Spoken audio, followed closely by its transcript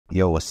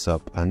Yo, what's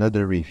up?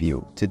 Another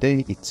review.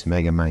 Today it's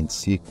Megamind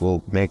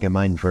sequel,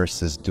 Megamind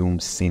vs.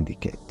 Doom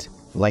Syndicate.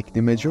 Like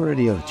the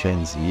majority of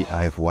Gen Z,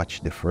 I've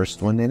watched the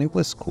first one and it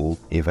was cool,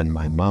 even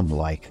my mom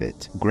liked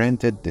it.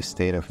 Granted, the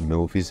state of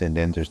movies and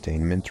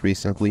entertainment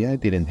recently, I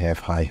didn't have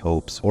high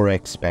hopes or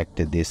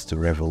expected this to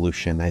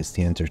revolutionize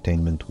the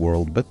entertainment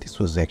world, but this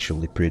was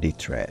actually pretty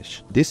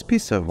trash. This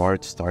piece of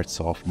art starts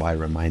off by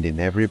reminding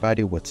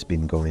everybody what's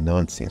been going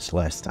on since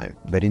last time,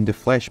 but in the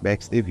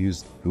flashbacks they've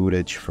used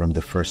footage from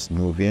the first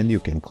movie and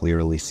you can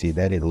clearly see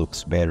that it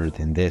looks better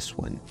than this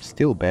one.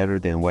 Still better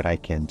than what I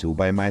can do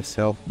by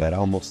myself, but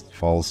almost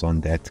falls on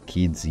that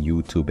kid's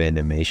YouTube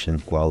animation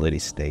quality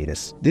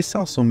status. This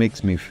also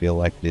makes me feel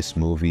like this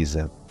movie is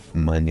a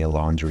money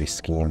laundering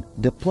scheme.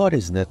 The plot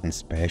is nothing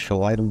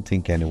special, I don't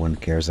think anyone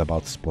cares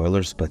about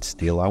spoilers, but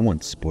still I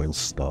won't spoil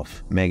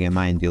stuff.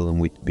 Megamind dealing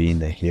with being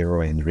the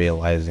hero and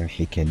realizing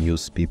he can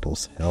use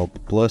people's help,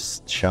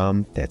 plus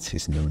Chum, that's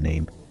his new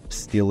name,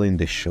 stealing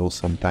the show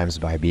sometimes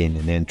by being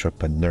an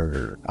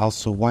entrepreneur.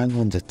 Also, while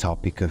on the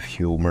topic of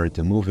humor,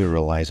 the movie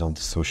relies on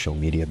the social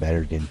media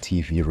better than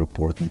TV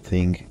reporting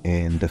thing,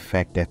 and the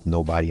fact that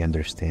nobody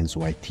understands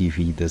why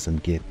TV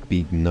doesn't get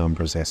big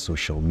numbers as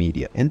social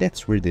media. And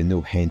that's where the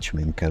new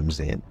henchman comes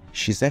in.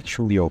 She's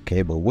actually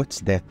okay, but what's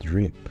that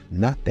drip?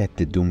 Not that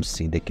the Doom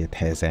Syndicate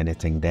has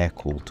anything that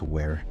cool to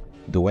wear.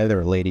 The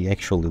weather lady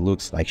actually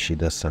looks like she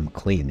does some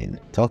cleaning.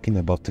 Talking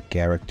about the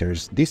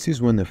characters, this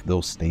is one of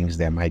those things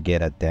that might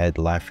get a dad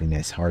laughing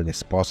as hard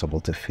as possible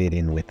to fit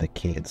in with the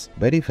kids,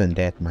 but even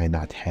that might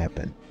not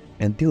happen.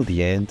 Until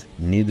the end,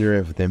 neither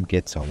of them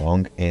gets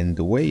along, and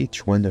the way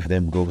each one of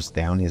them goes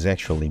down is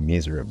actually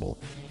miserable.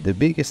 The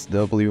biggest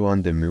W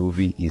on the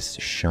movie is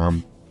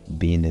Sham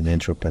being an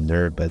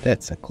entrepreneur, but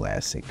that's a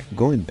classic.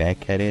 Going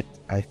back at it,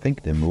 I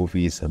think the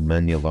movie is a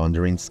money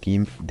laundering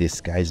scheme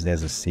disguised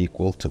as a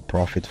sequel to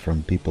profit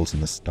from people's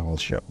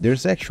nostalgia.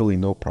 There's actually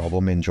no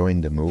problem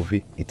enjoying the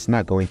movie, it's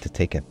not going to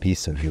take a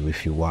piece of you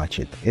if you watch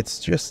it. It's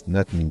just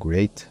nothing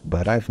great,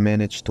 but I've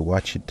managed to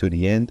watch it to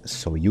the end,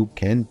 so you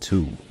can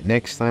too.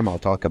 Next time I'll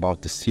talk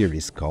about the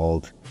series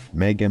called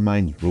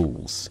Megamind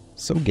Rules,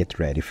 so get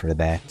ready for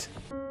that.